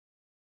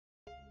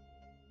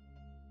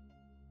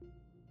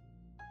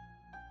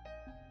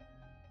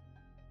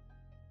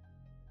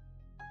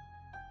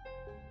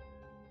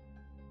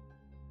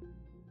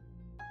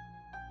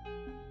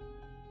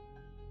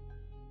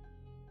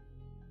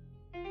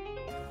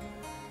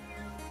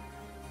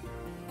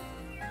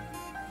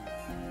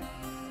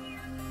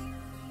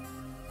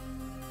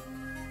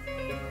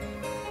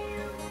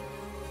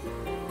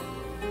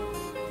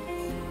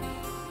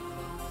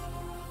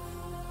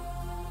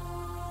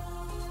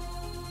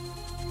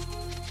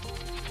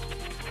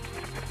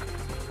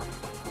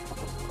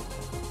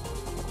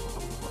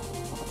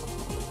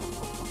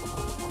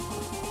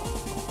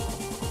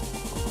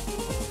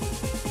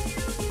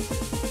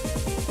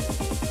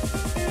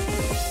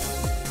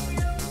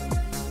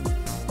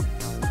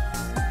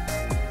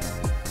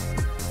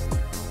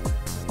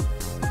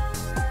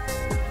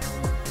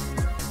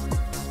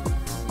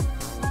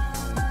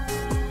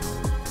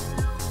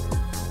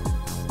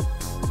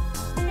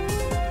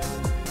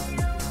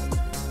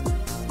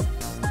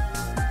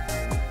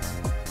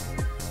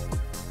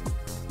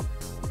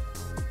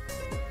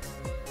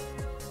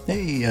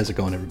Hey, how's it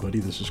going, everybody?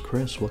 This is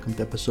Chris. Welcome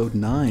to episode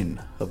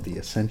 9 of the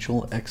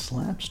Essential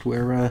X-Lapsed,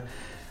 where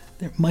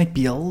there might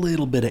be a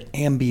little bit of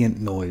ambient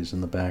noise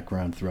in the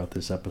background throughout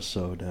this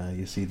episode.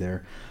 You see,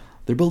 they're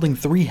building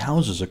 3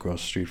 houses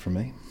across the street from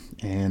me,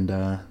 and,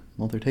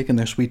 they're taking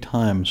their sweet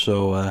time,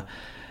 so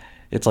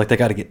it's like they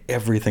got to get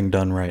everything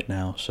done right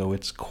now, so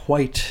it's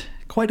quite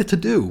a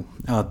to-do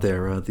out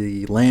there.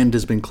 The land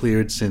has been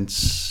cleared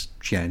since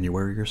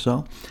January or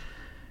so.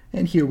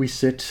 And here we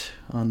sit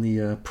on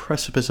the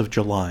precipice of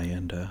July,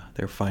 and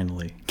they're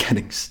finally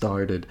getting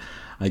started.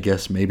 I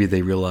guess maybe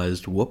they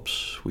realized,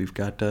 whoops, we've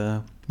got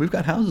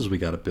houses we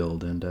got to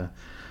build, and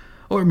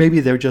or maybe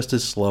they're just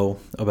as slow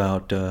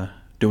about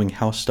doing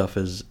house stuff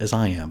as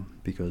I am,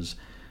 because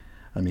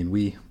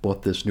we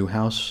bought this new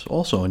house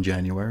also in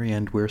January,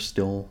 and we're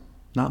still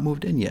not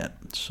moved in yet.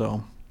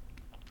 So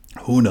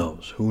who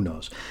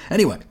knows?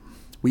 Anyway.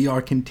 We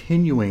are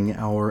continuing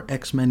our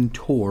X-Men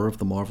tour of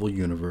the Marvel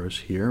Universe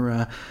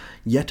here.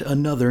 Yet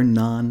another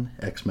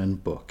non-X-Men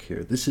book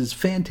here. This is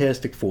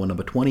Fantastic Four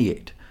number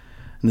 28.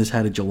 And this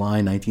had a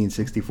July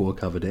 1964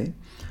 cover date.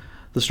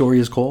 The story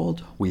is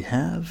called We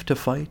Have to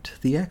Fight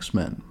the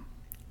X-Men.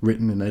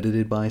 Written and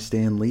edited by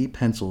Stan Lee,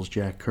 pencils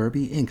Jack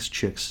Kirby, inks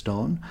Chick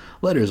Stone,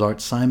 letters Art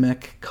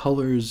Simek,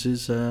 colors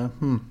is,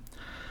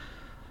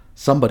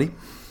 somebody.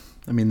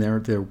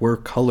 There were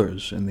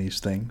colors in these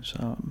things.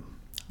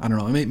 I don't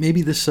know.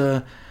 Maybe this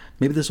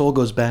all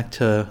goes back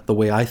to the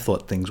way I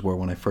thought things were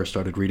when I first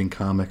started reading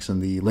comics in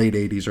the late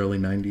 80s, early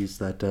 90s,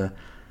 that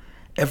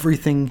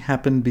everything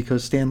happened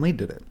because Stan Lee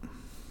did it.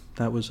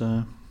 That was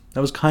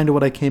kind of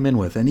what I came in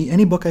with.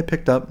 Any book I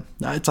picked up,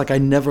 it's like I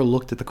never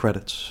looked at the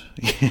credits,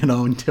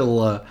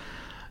 until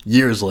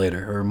years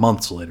later, or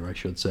months later, I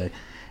should say.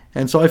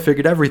 And so I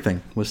figured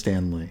everything was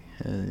Stan Lee.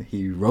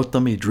 He wrote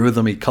them, he drew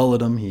them, he colored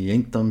them, he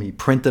inked them, he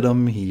printed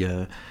them,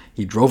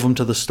 he drove them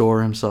to the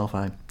store himself.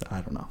 I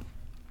don't know.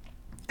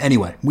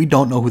 Anyway, we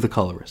don't know who the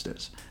colorist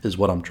is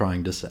what I'm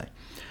trying to say.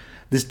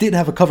 This did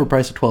have a cover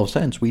price of 12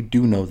 cents. We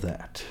do know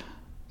that.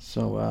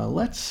 So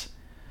let's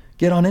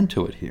get on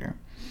into it here.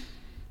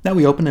 Now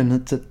we open, and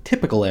it's a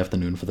typical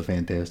afternoon for the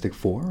Fantastic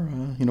Four.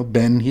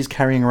 Ben, he's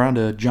carrying around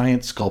a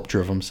giant sculpture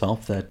of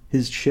himself that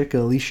his chick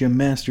Alicia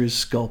Masters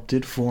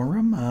sculpted for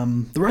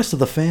him. The rest of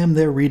the fam,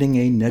 they're reading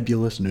a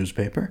nebulous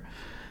newspaper.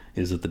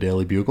 Is it the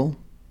Daily Bugle?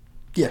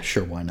 Yeah,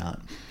 sure, why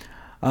not?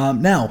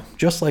 Now,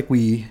 just like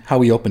how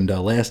we opened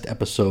last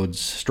episode's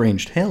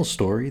Strange Tales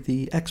story,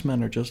 the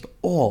X-Men are just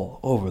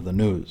all over the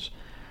news.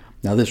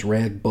 Now, this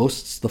rag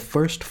boasts the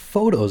first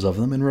photos of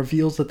them and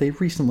reveals that they've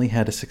recently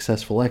had a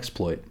successful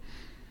exploit.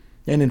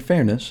 And in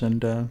fairness,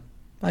 and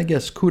I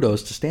guess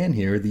kudos to Stan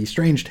here, the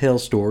Strange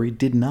Tales story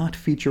did not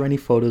feature any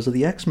photos of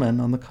the X-Men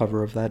on the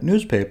cover of that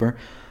newspaper,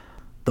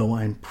 though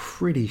I'm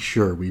pretty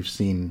sure we've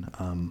seen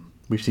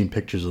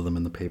pictures of them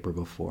in the paper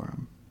before.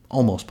 I'm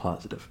almost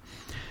positive.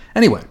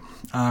 Anyway,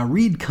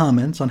 Reed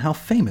comments on how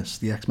famous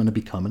the X-Men have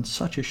become in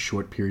such a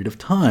short period of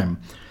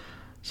time.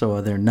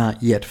 So they're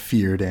not yet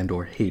feared and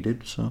or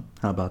hated, so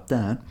how about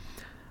that?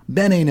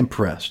 Ben ain't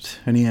impressed,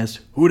 and he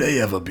asks, who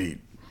they ever beat?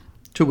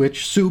 To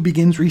which Sue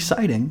begins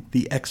reciting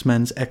the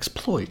X-Men's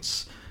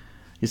exploits.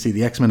 You see,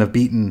 the X-Men have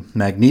beaten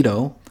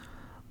Magneto,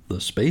 the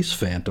Space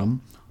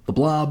Phantom, the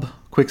Blob,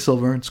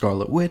 Quicksilver, and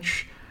Scarlet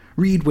Witch.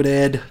 Reed would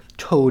add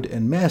Toad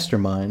and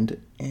Mastermind,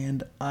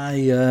 and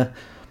I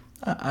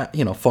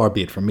far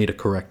be it from me to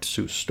correct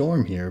Sue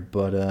Storm here,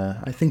 but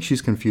I think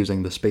she's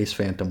confusing the Space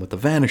Phantom with the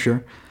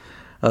Vanisher.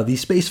 The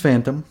Space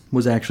Phantom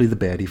was actually the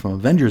baddie from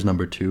Avengers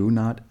number 2,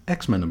 not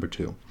X-Men number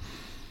 2.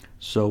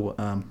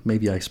 So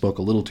maybe I spoke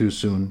a little too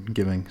soon,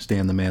 giving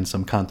Stan the Man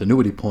some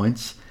continuity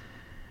points.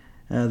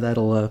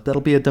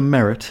 That'll be a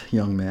demerit,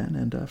 young man,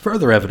 and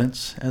further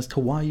evidence as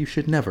to why you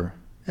should never,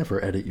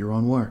 ever edit your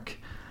own work.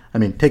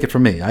 Take it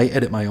from me. I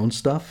edit my own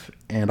stuff,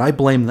 and I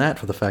blame that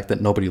for the fact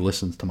that nobody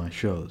listens to my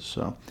shows.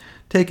 So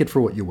take it for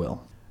what you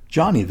will.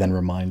 Johnny then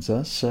reminds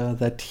us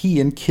that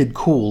he and Kid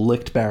Cool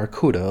licked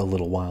Barracuda a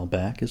little while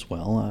back as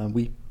well.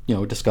 We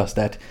discussed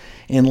that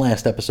in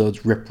last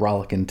episode's Rip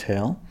Rollickin'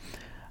 Tale.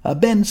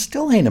 Ben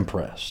still ain't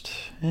impressed,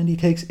 and he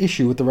takes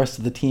issue with the rest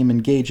of the team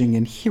engaging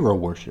in hero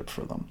worship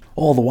for them.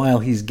 All the while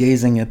he's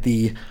gazing at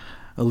the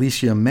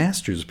Alicia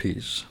Masters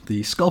piece,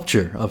 the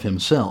sculpture of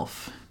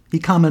himself. He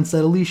comments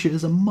that Alicia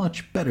is a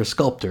much better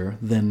sculptor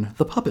than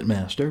the Puppet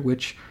Master,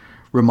 which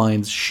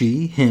reminds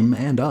she, him,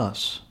 and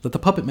us that the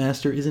Puppet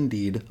Master is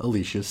indeed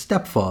Alicia's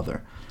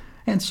stepfather.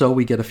 And so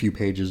we get a few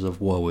pages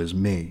of woe is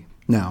me.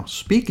 Now,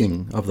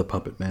 speaking of the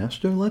Puppet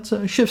Master, let's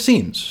shift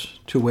scenes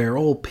to where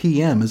old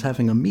PM is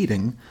having a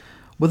meeting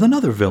with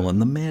another villain,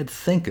 the Mad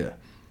Thinker.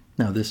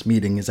 Now, this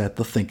meeting is at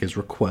the Thinker's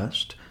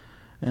request,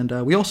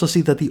 and we also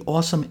see that the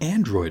Awesome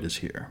Android is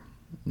here.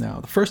 Now,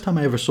 the first time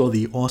I ever saw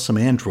the Awesome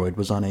Android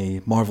was on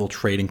a Marvel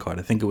trading card.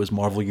 I think it was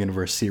Marvel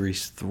Universe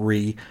Series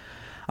 3.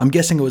 I'm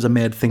guessing it was a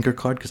Mad Thinker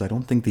card, because I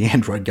don't think the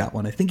Android got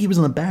one. I think he was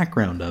in the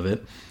background of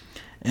it.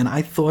 And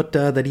I thought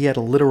that he had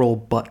a literal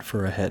butt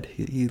for a head.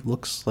 He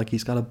looks like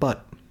he's got a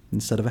butt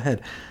instead of a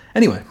head.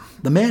 Anyway,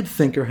 the Mad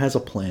Thinker has a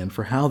plan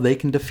for how they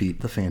can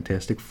defeat the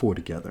Fantastic Four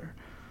together.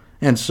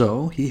 And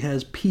so he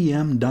has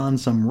PM don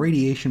some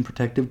radiation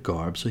protective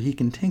garb so he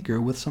can tinker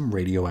with some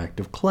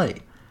radioactive clay.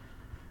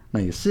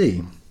 Now you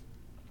see,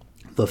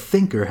 the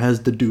thinker has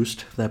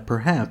deduced that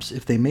perhaps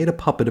if they made a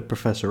puppet of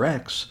Professor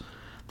X,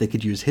 they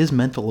could use his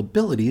mental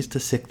abilities to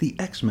sick the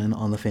X-Men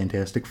on the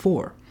Fantastic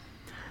Four.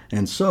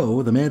 And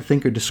so, the Mad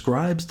Thinker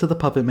describes to the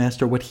Puppet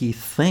Master what he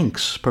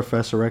thinks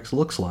Professor X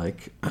looks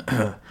like,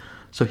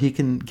 so he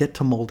can get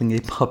to molding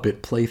a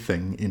puppet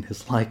plaything in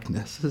his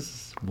likeness. This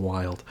is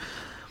wild.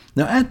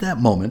 Now, at that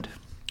moment,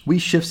 we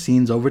shift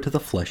scenes over to the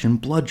flesh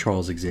and blood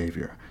Charles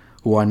Xavier,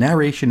 who our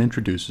narration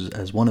introduces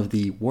as one of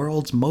the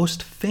world's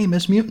most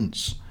famous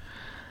mutants.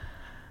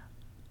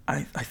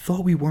 I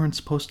thought we weren't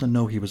supposed to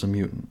know he was a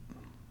mutant.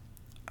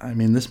 I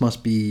mean, this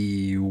must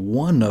be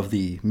one of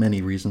the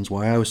many reasons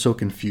why I was so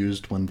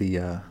confused when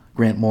the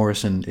Grant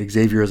Morrison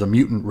Xavier as a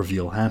mutant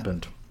reveal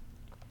happened.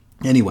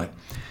 Anyway,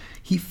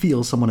 he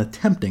feels someone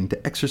attempting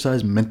to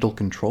exercise mental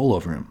control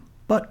over him,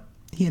 but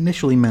he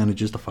initially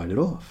manages to fight it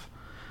off,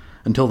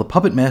 until the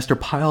Puppet Master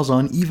piles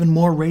on even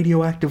more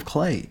radioactive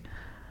clay.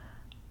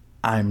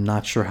 I'm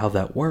not sure how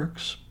that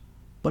works,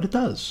 but it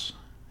does.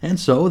 And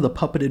so the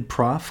puppeted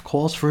prof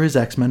calls for his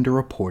X-Men to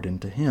report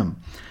into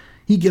him.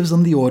 He gives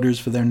them the orders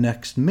for their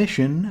next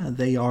mission.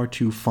 They are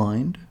to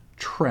find,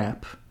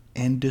 trap,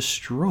 and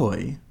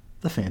destroy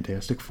the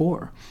Fantastic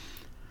Four.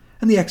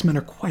 And the X-Men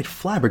are quite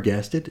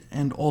flabbergasted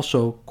and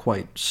also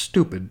quite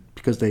stupid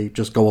because they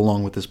just go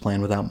along with this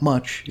plan without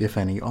much, if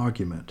any,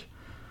 argument.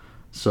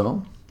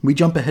 So, we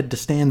jump ahead to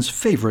Stan's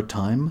favorite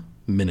time,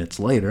 minutes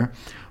later,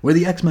 where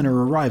the X-Men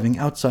are arriving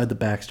outside the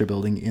Baxter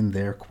building in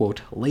their,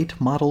 quote, late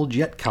model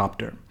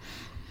jetcopter.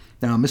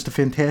 Now, Mr.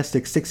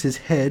 Fantastic sticks his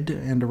head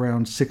and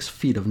around 6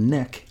 feet of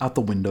neck out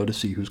the window to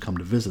see who's come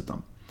to visit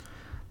them.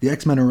 The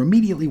X-Men are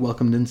immediately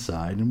welcomed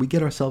inside, and we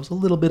get ourselves a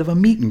little bit of a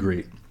meet and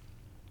greet.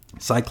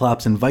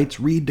 Cyclops invites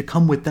Reed to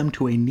come with them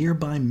to a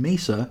nearby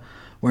mesa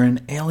where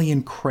an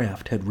alien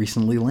craft had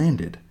recently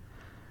landed.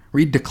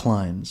 Reed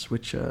declines,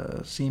 which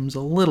seems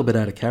a little bit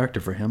out of character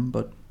for him,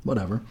 but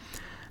whatever.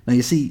 Now,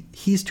 you see,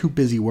 he's too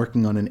busy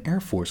working on an Air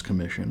Force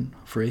commission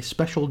for a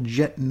special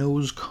jet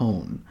nose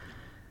cone.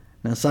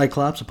 Now,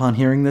 Cyclops, upon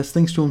hearing this,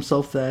 thinks to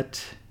himself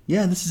that,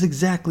 yeah, this is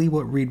exactly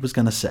what Reed was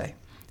going to say.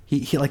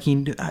 He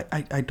knew,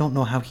 I don't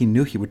know how he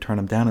knew he would turn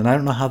him down, and I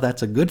don't know how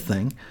that's a good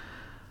thing,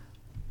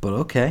 but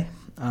okay.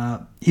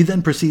 He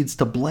then proceeds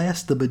to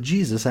blast the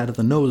bejesus out of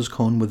the nose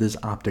cone with his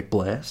optic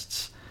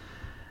blasts,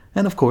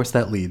 and of course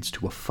that leads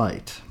to a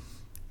fight.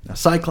 Now,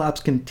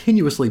 Cyclops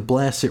continuously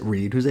blasts at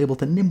Reed, who's able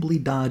to nimbly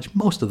dodge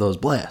most of those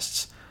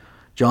blasts.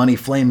 Johnny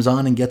flames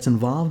on and gets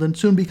involved, and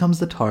soon becomes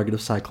the target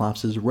of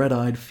Cyclops'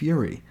 red-eyed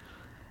fury.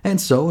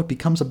 And so it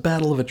becomes a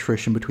battle of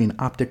attrition between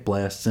optic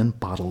blasts and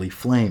bodily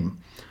flame.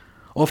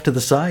 Off to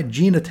the side,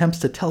 Jean attempts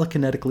to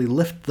telekinetically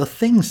lift the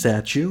Thing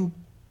statue,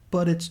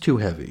 but it's too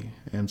heavy,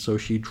 and so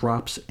she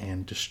drops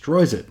and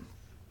destroys it.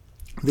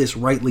 This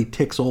rightly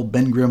ticks old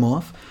Ben Grimm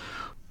off,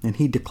 and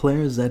he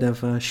declares that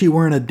if she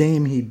weren't a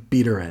dame, he'd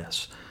beat her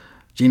ass.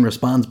 Jean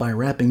responds by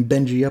wrapping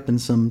Benji up in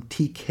some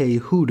TK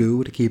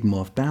hoodoo to keep him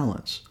off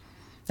balance.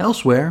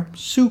 Elsewhere,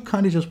 Sue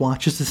kind of just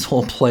watches this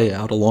whole play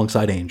out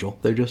alongside Angel.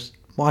 They're just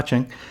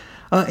watching.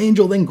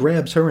 Angel then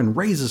grabs her and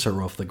raises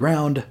her off the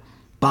ground.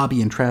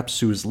 Bobby entraps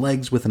Sue's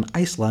legs with an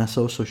ice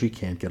lasso so she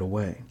can't get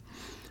away.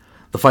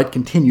 The fight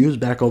continues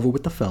back over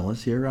with the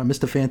fellas here.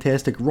 Mr.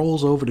 Fantastic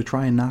rolls over to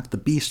try and knock the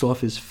Beast off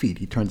his feet.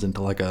 He turns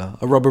into like a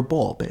rubber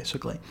ball,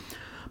 basically.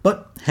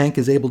 But Hank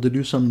is able to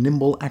do some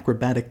nimble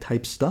acrobatic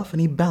type stuff,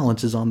 and he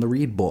balances on the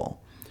Reed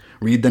ball.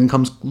 Reed then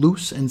comes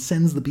loose and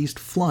sends the Beast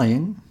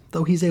flying,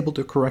 though he's able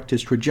to correct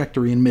his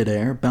trajectory in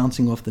midair,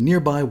 bouncing off the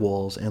nearby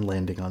walls and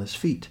landing on his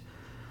feet.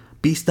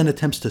 Beast then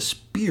attempts to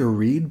spear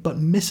Reed, but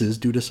misses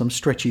due to some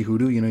stretchy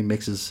hoodoo. He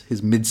makes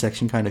his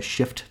midsection kind of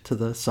shift to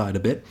the side a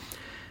bit.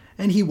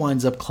 And he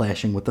winds up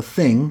clashing with the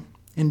Thing,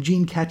 and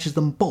Jean catches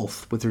them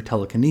both with her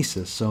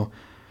telekinesis, so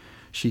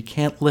she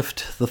can't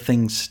lift the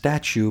Thing's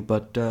statue,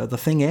 but the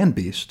Thing and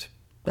Beast,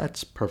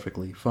 that's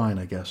perfectly fine,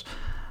 I guess.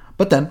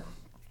 But then,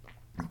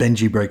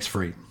 Benji breaks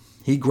free.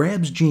 He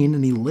grabs Jean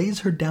and he lays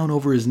her down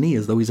over his knee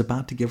as though he's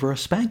about to give her a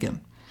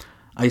spanking.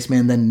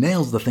 Iceman then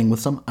nails the Thing with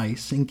some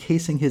ice,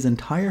 encasing his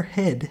entire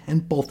head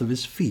and both of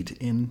his feet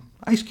in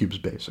ice cubes,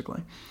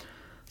 basically.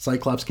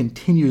 Cyclops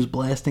continues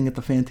blasting at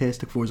the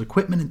Fantastic Four's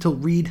equipment until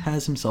Reed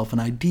has himself an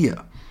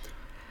idea.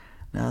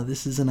 Now,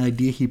 this is an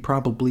idea he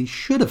probably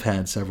should have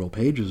had several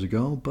pages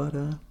ago, but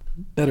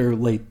better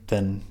late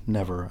than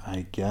never,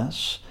 I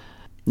guess.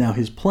 Now,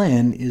 his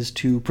plan is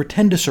to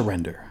pretend to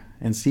surrender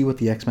and see what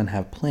the X-Men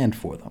have planned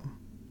for them.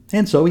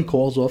 And so he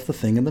calls off the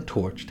Thing and the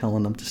Torch,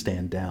 telling them to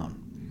stand down.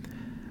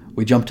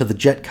 We jump to the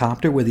jet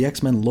copter where the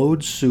X-Men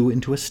load Sue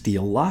into a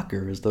steel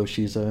locker as though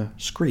she's a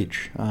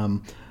Screech.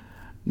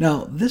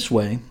 Now, this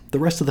way, the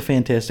rest of the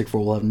Fantastic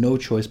Four will have no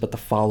choice but to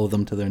follow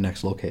them to their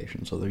next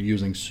location, so they're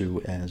using Sue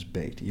as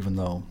bait, even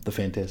though the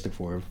Fantastic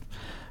Four have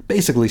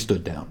basically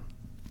stood down.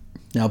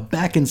 Now,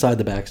 back inside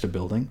the Baxter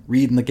building,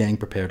 Reed and the gang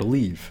prepare to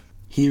leave.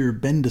 Here,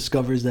 Ben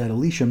discovers that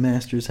Alicia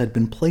Masters had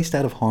been placed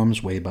out of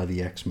harm's way by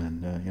the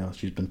X-Men.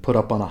 She's been put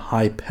up on a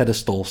high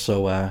pedestal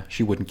so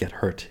she wouldn't get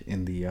hurt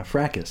in the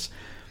fracas.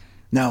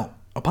 Now,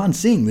 upon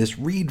seeing this,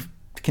 Reed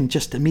can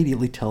just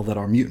immediately tell that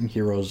our mutant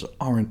heroes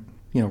aren't,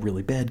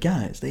 really bad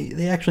guys.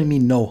 They actually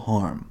mean no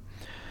harm.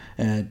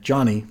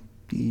 Johnny,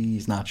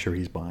 he's not sure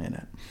he's buying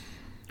it.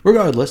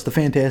 Regardless, the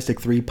Fantastic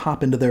Three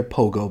pop into their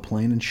pogo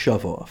plane and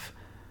shove off.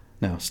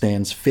 Now,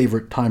 Stan's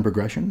favorite time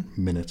progression,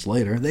 minutes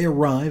later, they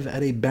arrive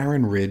at a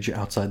barren ridge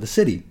outside the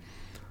city.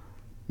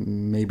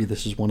 Maybe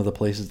this is one of the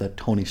places that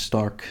Tony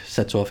Stark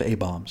sets off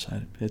A-bombs.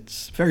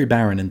 It's very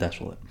barren and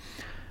desolate.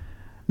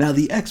 Now,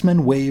 the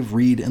X-Men wave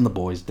Reed and the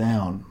boys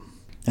down.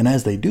 And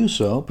as they do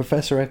so,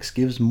 Professor X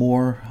gives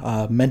more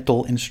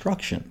mental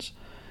instructions.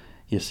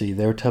 You see,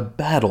 they're to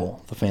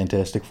battle the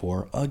Fantastic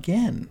Four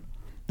again,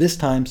 this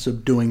time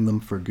subduing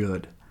them for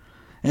good.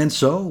 And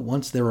so,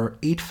 once there are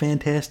 8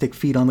 fantastic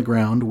feet on the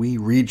ground, we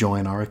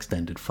rejoin our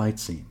extended fight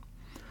scene.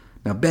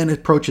 Now, Ben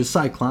approaches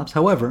Cyclops.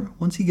 However,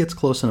 once he gets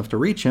close enough to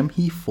reach him,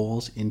 he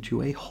falls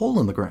into a hole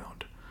in the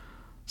ground.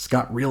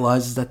 Scott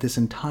realizes that this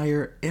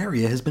entire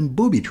area has been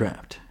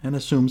booby-trapped and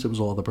assumes it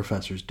was all the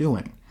professor's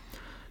doing.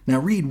 Now,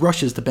 Reed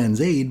rushes to Ben's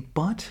aid,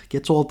 but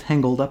gets all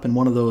tangled up in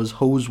one of those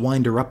hose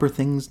winder-upper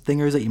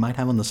thingers that you might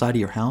have on the side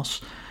of your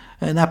house,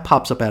 and that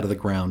pops up out of the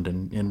ground,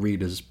 and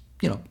Reed is,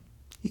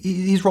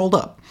 he's rolled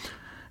up.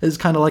 It's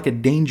kind of like a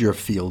danger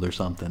field or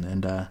something,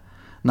 and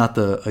not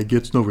the I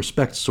gets no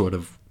respect sort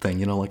of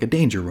thing, like a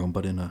danger room,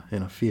 but in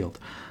a field.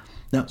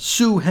 Now,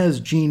 Sue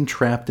has Jean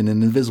trapped in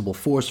an invisible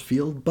force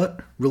field, but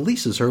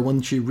releases her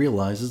when she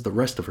realizes the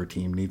rest of her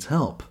team needs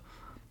help.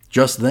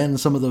 Just then,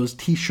 some of those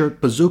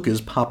t-shirt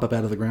bazookas pop up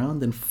out of the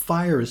ground and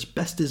fire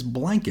asbestos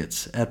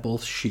blankets at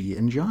both she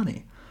and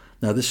Johnny.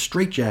 Now, this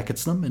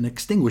straitjackets them and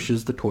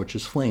extinguishes the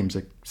torch's flames,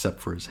 except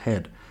for his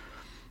head.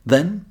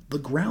 Then, the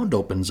ground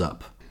opens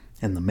up,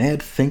 and the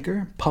Mad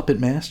Thinker, Puppet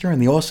Master,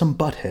 and the Awesome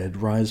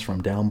Butthead rise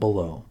from down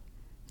below.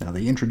 Now,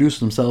 they introduce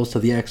themselves to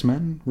the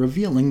X-Men,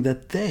 revealing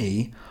that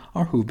they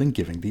are who've been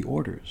giving the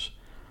orders.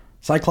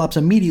 Cyclops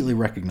immediately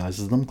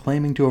recognizes them,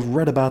 claiming to have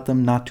read about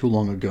them not too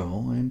long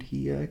ago, and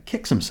he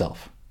kicks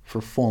himself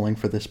for falling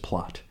for this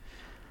plot.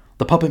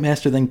 The Puppet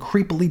Master then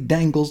creepily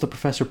dangles the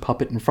Professor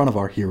Puppet in front of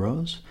our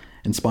heroes,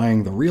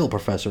 inspiring the real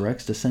Professor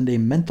X to send a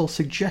mental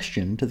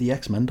suggestion to the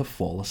X-Men to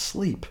fall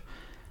asleep.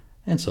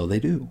 And so they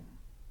do.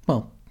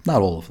 Well,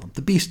 not all of them.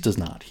 The Beast does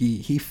not.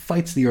 He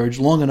fights the urge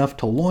long enough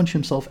to launch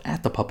himself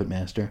at the Puppet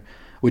Master,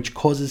 which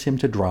causes him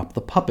to drop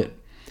the puppet.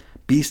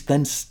 Beast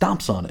then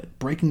stomps on it,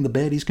 breaking the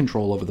baddie's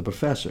control over the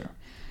Professor.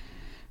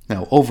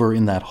 Now, over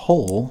in that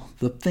hole,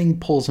 the Thing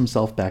pulls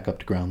himself back up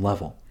to ground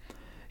level.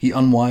 He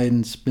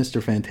unwinds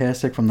Mr.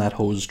 Fantastic from that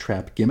hose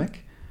trap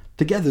gimmick.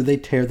 Together, they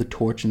tear the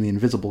Torch and the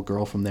Invisible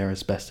Girl from their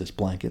asbestos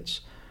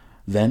blankets.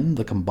 Then,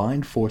 the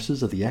combined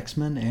forces of the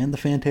X-Men and the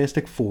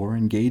Fantastic Four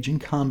engage in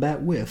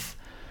combat with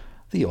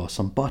the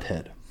Awesome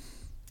Butthead.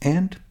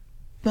 And,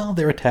 well,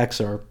 their attacks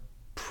are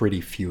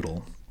pretty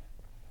futile.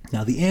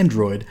 Now, the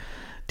android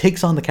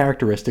takes on the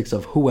characteristics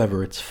of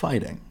whoever it's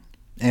fighting.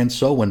 And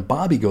so when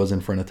Bobby goes in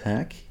for an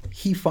attack,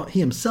 he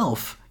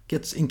himself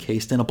gets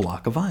encased in a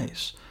block of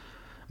ice.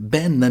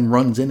 Ben then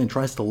runs in and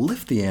tries to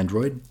lift the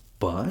android,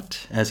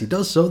 but as he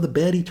does so, the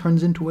baddie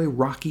turns into a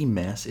rocky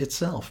mass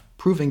itself,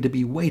 proving to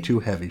be way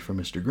too heavy for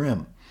Mr.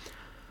 Grimm.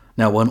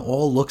 Now, when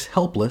all looks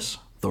helpless,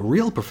 the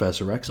real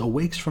Professor X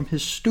awakes from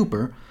his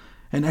stupor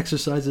and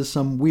exercises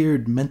some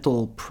weird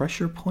mental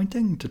pressure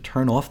pointing to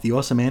turn off the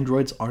awesome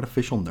android's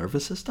artificial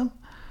nervous system.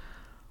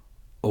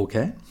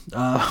 Okay,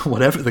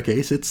 whatever the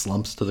case, it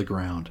slumps to the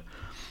ground.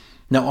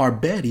 Now, our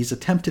baddies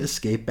attempt to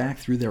escape back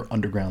through their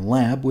underground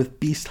lab with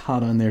Beast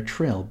hot on their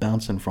trail,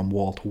 bouncing from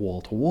wall to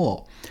wall to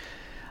wall.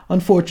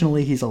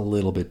 Unfortunately, he's a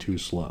little bit too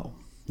slow.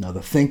 Now,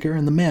 the Thinker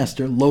and the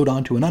Master load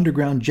onto an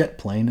underground jet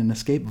plane and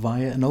escape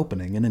via an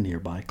opening in a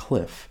nearby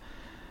cliff.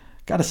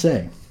 Gotta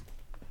say,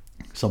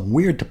 some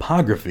weird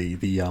topography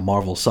the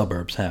Marvel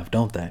suburbs have,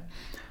 don't they?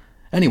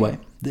 Anyway,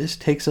 this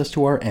takes us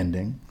to our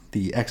ending.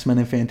 The X-Men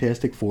and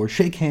Fantastic Four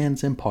shake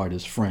hands and part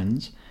as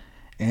friends,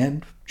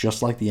 and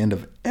just like the end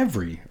of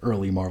every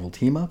early Marvel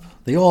team-up,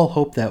 they all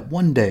hope that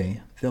one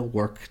day they'll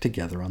work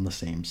together on the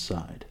same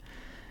side.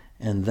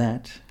 And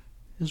that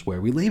is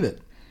where we leave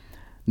it.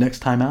 Next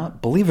time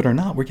out, believe it or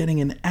not, we're getting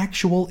an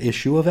actual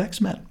issue of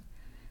X-Men.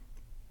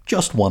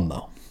 Just one,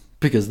 though,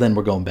 because then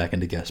we're going back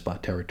into guest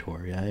spot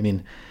territory. I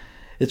mean,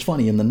 it's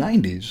funny, in the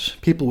 90s,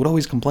 people would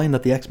always complain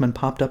that the X-Men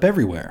popped up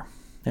everywhere.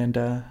 And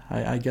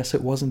I guess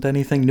it wasn't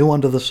anything new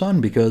under the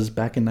sun, because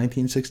back in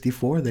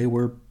 1964, they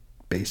were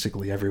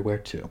basically everywhere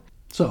too.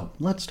 So,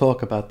 let's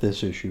talk about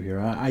this issue here.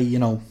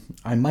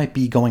 I might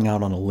be going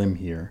out on a limb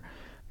here,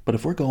 but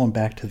if we're going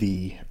back to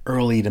the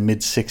early to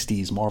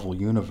mid-60s Marvel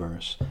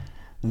Universe,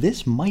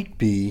 this might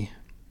be,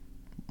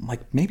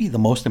 maybe the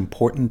most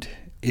important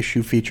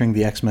issue featuring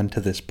the X-Men to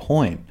this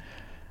point.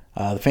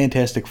 The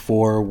Fantastic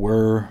Four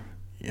were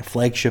a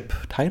flagship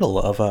title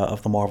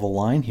of the Marvel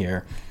line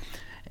here.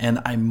 And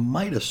I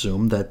might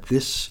assume that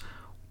this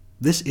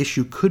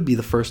issue could be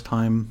the first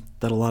time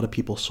that a lot of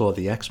people saw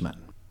the X-Men.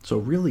 So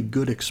really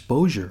good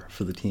exposure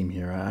for the team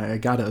here. I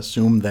gotta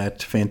assume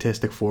that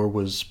Fantastic Four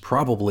was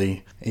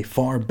probably a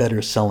far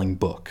better selling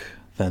book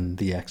than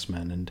the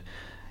X-Men. And,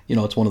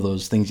 it's one of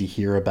those things you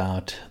hear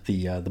about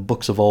the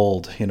books of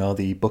old,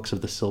 the books of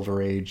the Silver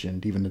Age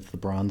and even into the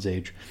Bronze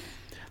Age.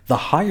 The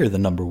higher the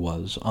number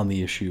was on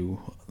the issue,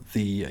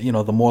 the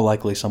more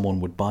likely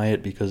someone would buy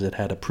it because it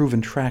had a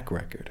proven track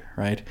record,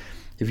 right?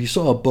 If you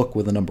saw a book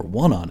with a number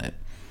 1 on it,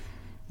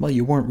 well,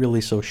 you weren't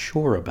really so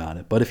sure about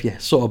it. But if you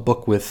saw a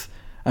book with,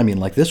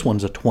 like this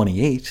one's a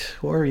 28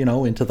 or,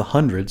 into the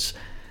hundreds,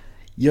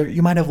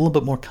 you might have a little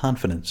bit more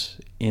confidence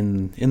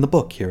in the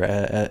book here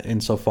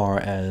insofar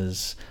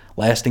as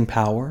lasting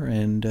power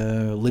and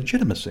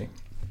legitimacy.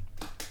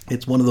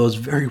 It's one of those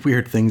very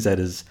weird things that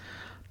is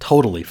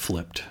totally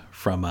flipped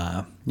from,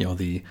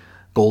 the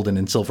golden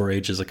and silver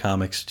ages of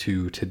comics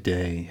to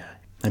today.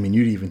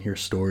 You'd even hear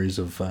stories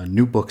of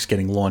new books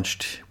getting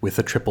launched with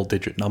a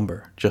triple-digit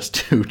number just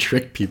to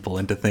trick people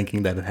into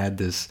thinking that it had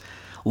this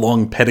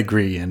long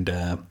pedigree and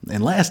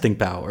lasting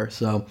power.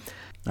 So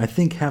I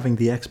think having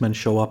the X-Men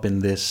show up in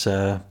this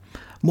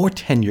more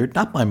tenured,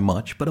 not by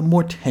much, but a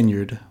more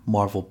tenured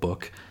Marvel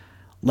book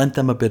lent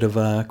them a bit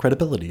of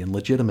credibility and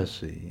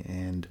legitimacy.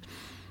 And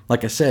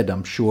like I said,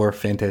 I'm sure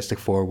Fantastic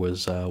Four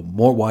was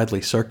more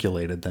widely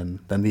circulated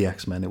than the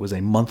X-Men. It was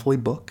a monthly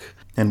book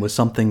and was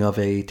something of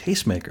a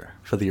tastemaker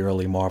for the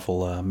early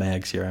Marvel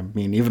mags here.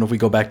 Even if we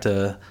go back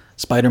to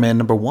Spider-Man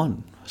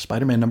 #1,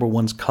 Spider-Man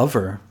 #1's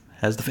cover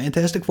has the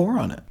Fantastic Four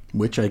on it,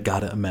 which I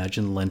gotta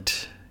imagine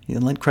lent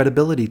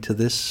credibility to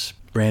this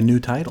brand new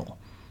title.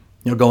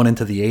 Going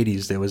into the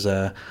 80s, there was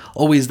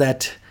always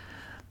that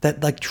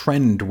like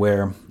trend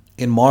where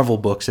in Marvel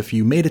books, if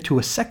you made it to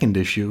a second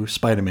issue,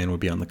 Spider-Man would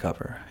be on the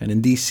cover. And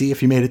in DC,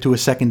 if you made it to a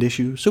second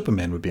issue,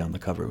 Superman would be on the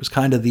cover. It was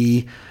kind of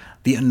the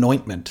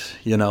anointment,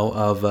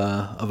 of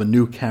a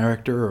new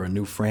character or a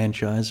new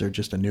franchise or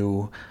just a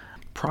new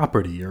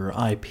property or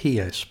IP,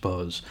 I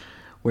suppose,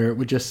 where it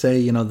would just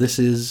say, this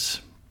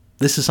is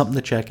something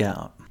to check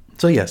out.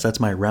 So yes, that's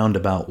my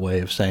roundabout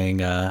way of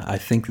saying I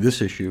think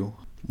this issue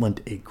lent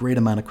a great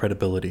amount of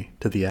credibility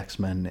to the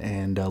X-Men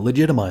and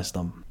legitimized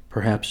them,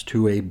 perhaps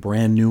to a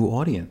brand new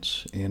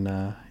audience in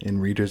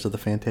readers of the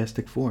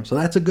Fantastic Four. So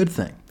that's a good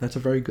thing. That's a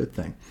very good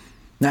thing.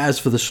 Now, as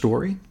for the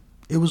story,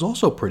 it was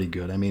also pretty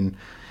good.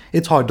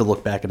 It's hard to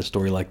look back at a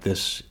story like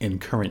this in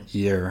current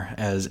year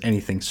as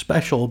anything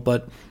special,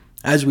 but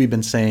as we've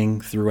been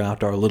saying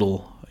throughout our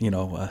little,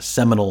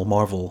 seminal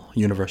Marvel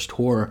Universe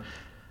tour,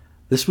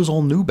 this was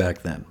all new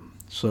back then.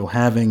 So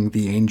having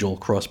the Angel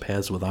cross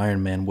paths with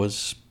Iron Man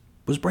was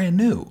brand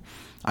new.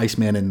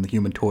 Iceman and the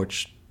Human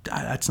Torch,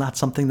 that's not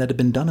something that had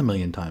been done a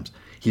million times.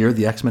 Here,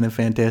 the X-Men and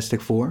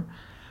Fantastic Four,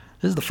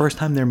 this is the first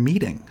time they're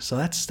meeting. So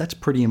that's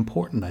pretty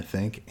important, I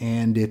think.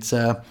 And it's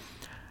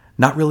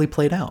not really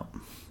played out.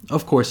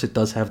 Of course, it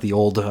does have the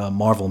old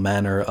Marvel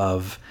manner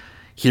of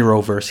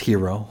hero versus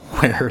hero,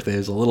 where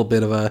there's a little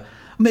bit of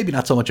maybe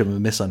not so much of a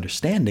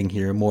misunderstanding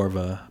here, more of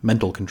a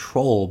mental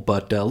control,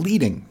 but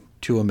leading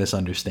to a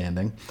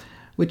misunderstanding,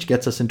 which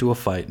gets us into a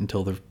fight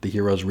until the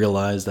heroes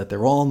realize that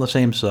they're all on the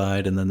same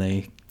side, and then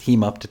they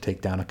team up to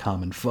take down a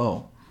common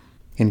foe.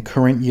 In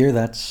current year,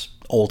 that's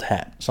old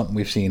hat, something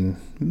we've seen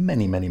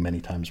many, many, many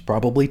times,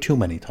 probably too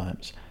many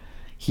times.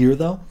 Here,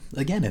 though,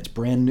 again, it's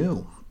brand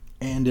new,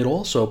 and it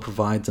also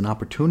provides an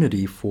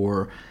opportunity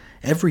for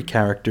every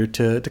character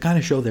to kind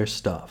of show their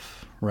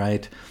stuff,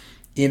 right?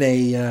 In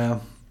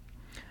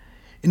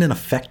an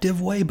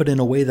effective way, but in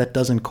a way that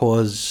doesn't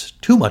cause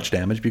too much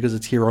damage because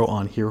it's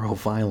hero-on-hero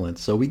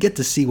violence. So we get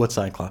to see what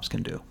Cyclops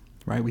can do,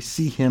 right? We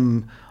see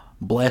him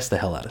blast the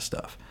hell out of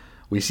stuff.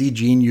 We see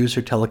Jean use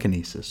her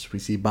telekinesis. We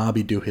see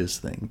Bobby do his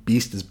thing.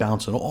 Beast is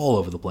bouncing all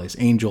over the place.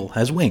 Angel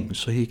has wings,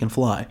 so he can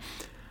fly.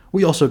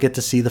 We also get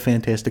to see the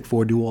Fantastic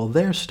Four do all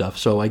their stuff.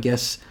 So I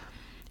guess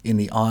in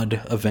the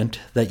odd event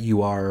that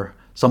you are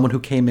someone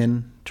who came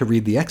in to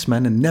read the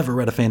X-Men and never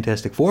read a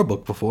Fantastic Four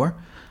book before,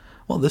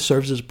 well, this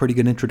serves as a pretty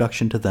good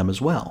introduction to them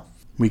as well.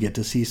 We get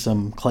to see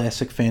some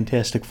classic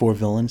Fantastic Four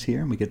villains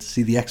here. We get to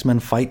see the X-Men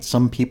fight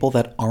some people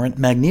that aren't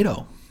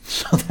Magneto.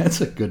 So that's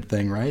a good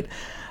thing, right?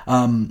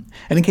 And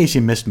in case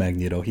you missed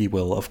Magneto, he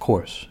will, of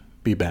course,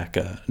 be back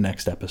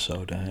next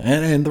episode.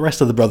 And the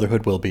rest of the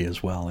Brotherhood will be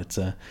as well.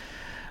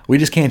 We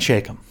just can't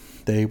shake them.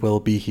 They will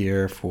be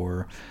here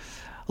for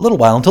a little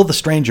while until the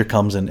Stranger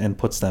comes and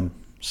puts them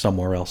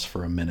somewhere else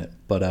for a minute.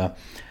 But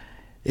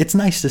it's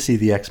nice to see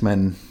the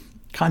X-Men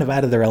kind of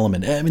out of their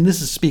element.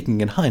 This is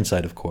speaking in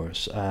hindsight, of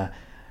course.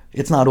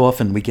 It's not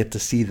often we get to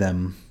see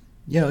them,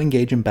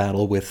 engage in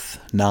battle with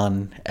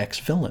non-X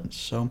villains.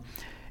 So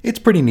it's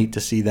pretty neat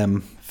to see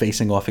them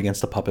facing off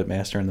against the Puppet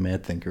Master and the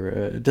Mad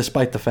Thinker,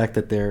 despite the fact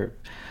that they're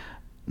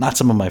not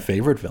some of my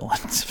favorite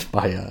villains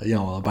by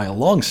a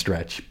long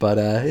stretch. But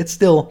it's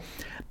still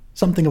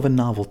something of a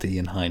novelty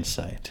in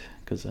hindsight,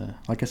 because,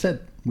 like I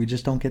said, we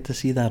just don't get to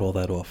see that all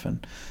that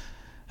often.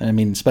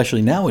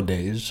 Especially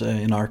nowadays,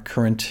 in our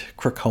current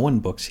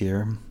Krakoan books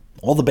here,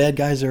 all the bad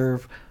guys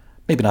are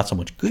maybe not so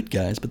much good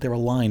guys, but they're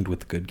aligned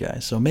with the good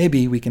guys. So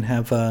maybe we can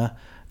have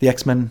the the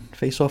X-Men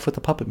face off with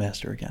the Puppet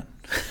Master again.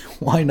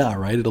 Why not,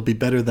 right? It'll be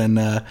better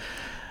than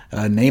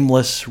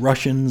nameless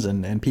Russians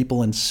and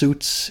people in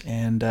suits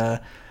and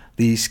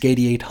the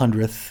Skady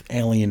 800th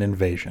alien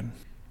invasion.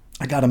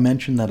 I gotta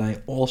mention that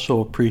I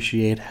also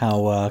appreciate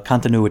how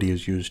continuity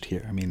is used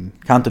here. I mean,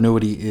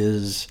 continuity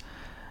is...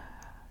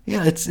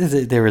 Yeah,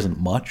 there isn't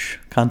much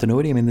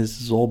continuity. I mean,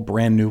 this is all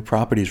brand new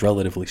properties,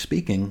 relatively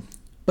speaking.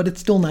 But it's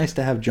still nice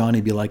to have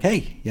Johnny be like,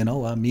 hey,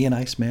 me and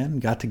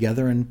Iceman got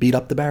together and beat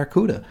up the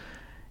Barracuda.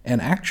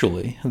 And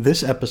actually,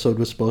 this episode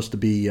was supposed to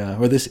be,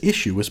 or this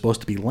issue was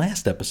supposed to be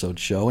last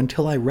episode's show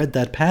until I read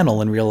that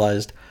panel and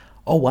realized,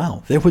 oh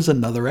wow, there was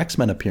another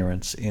X-Men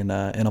appearance in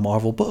a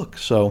Marvel book.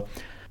 So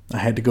I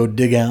had to go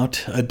dig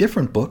out a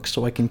different book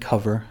so I can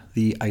cover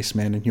the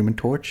Iceman and Human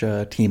Torch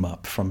team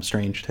up from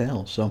Strange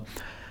Tales. So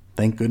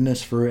thank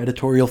goodness for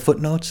editorial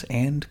footnotes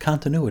and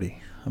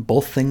continuity.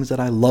 Both things that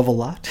I love a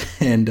lot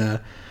and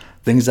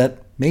things that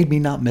made me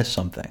not miss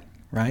something,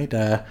 right?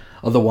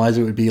 Otherwise,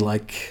 it would be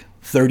like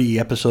 30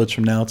 episodes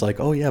from now, it's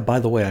like, oh yeah, by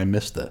the way, I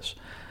missed this.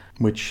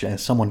 Which,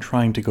 as someone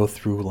trying to go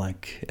through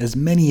like as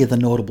many of the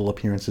notable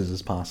appearances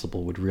as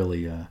possible would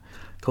really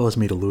cause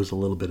me to lose a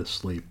little bit of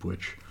sleep,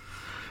 which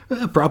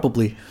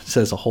probably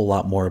says a whole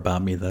lot more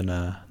about me than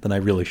I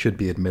really should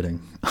be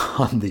admitting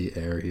on the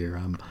air here.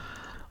 I'm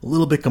a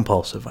little bit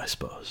compulsive, I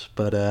suppose.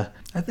 But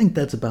I think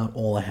that's about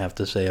all I have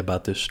to say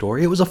about this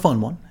story. It was a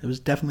fun one. It was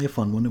definitely a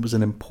fun one. It was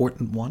an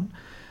important one.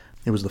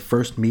 It was the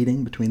first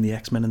meeting between the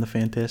X-Men and the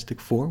Fantastic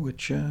Four,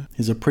 which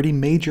is a pretty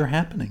major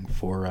happening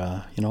for,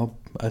 a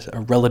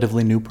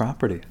relatively new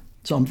property.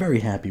 So I'm very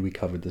happy we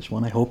covered this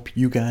one. I hope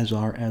you guys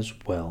are as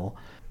well.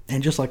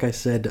 And just like I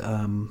said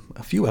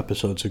a few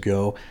episodes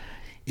ago,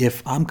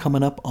 if I'm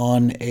coming up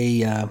on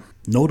a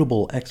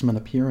notable X-Men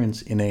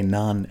appearance in a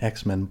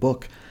non-X-Men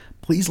book,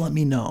 please let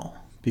me know,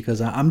 because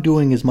I'm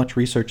doing as much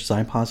research as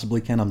I possibly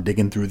can. I'm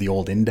digging through the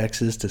old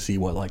indexes to see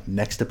what like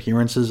next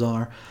appearances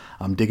are.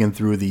 I'm digging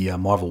through the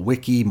Marvel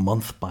Wiki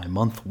month by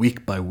month,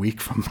 week by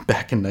week from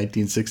back in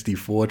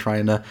 1964,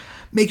 trying to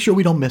make sure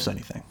we don't miss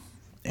anything.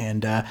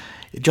 And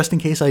just in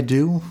case I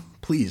do,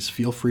 please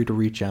feel free to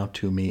reach out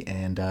to me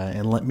and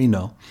let me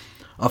know.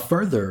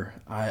 Further,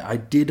 I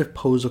did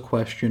pose a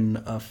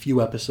question a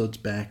few episodes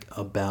back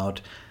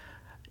about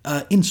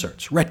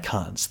inserts,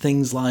 retcons,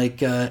 things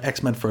like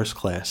X-Men First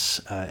Class,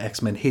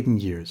 X-Men Hidden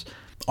Years.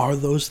 Are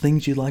those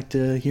things you'd like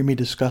to hear me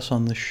discuss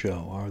on the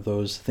show? Are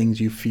those things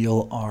you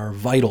feel are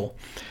vital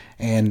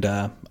and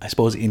I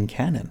suppose in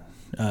canon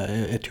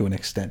to an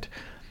extent?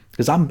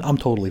 Because I'm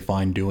totally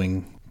fine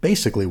doing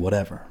basically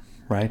whatever,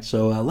 right?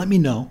 So let me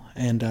know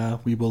and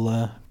we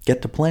will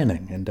get to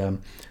planning. And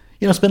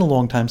it's been a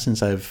long time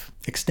since I've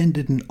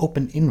extended an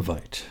open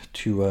invite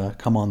to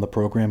come on the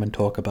program and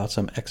talk about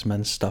some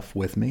X-Men stuff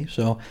with me.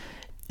 So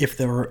if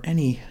there are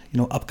any,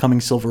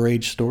 upcoming Silver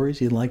Age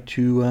stories you'd like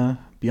to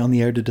be on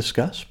the air to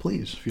discuss,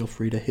 please feel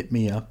free to hit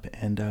me up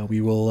and we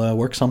will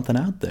work something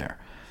out there.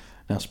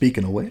 Now,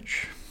 speaking of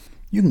which,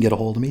 you can get a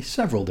hold of me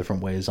several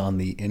different ways on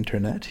the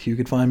internet. You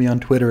can find me on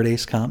Twitter at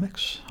Ace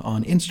Comics,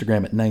 on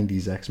Instagram at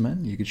 90s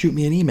X-Men. You can shoot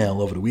me an email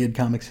over to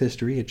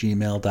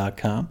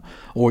weirdcomicshistory@gmail.com,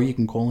 or you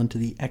can call into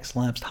the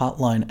X-Labs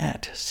hotline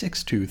at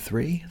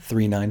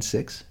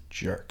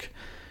 623-396-JERK.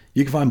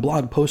 You can find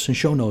blog posts and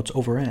show notes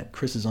over at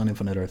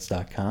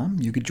chrisisoninfiniteearths.com.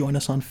 You could join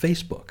us on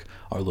Facebook.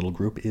 Our little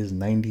group is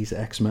 90s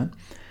X-Men.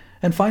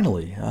 And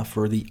finally,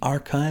 for the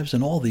archives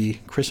and all the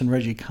Chris and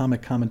Reggie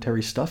comic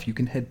commentary stuff, you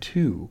can head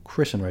to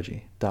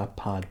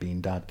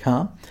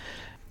chrisandreggie.podbean.com.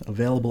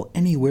 Available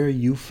anywhere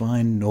you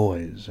find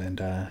noise. And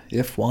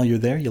if, while you're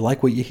there, you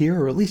like what you hear,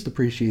 or at least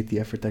appreciate the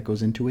effort that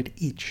goes into it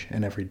each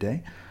and every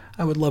day,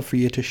 I would love for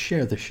you to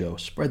share the show,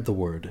 spread the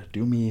word,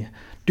 do me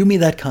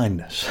that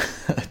kindness.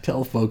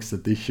 Tell folks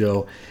that this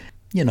show,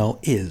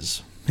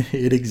 is.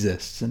 It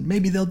exists, and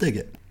maybe they'll dig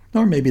it.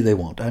 Or maybe they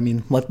won't. I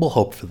mean, we'll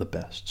hope for the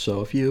best.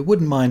 So if you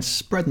wouldn't mind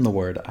spreading the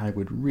word, I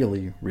would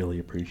really, really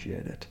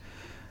appreciate it.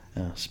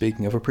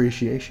 Speaking of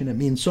appreciation, it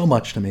means so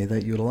much to me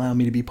that you'd allow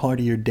me to be part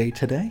of your day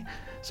today.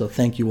 So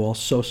thank you all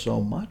so,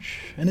 so much.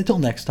 And until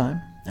next time,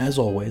 as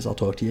always, I'll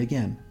talk to you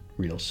again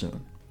real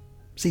soon.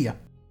 See ya.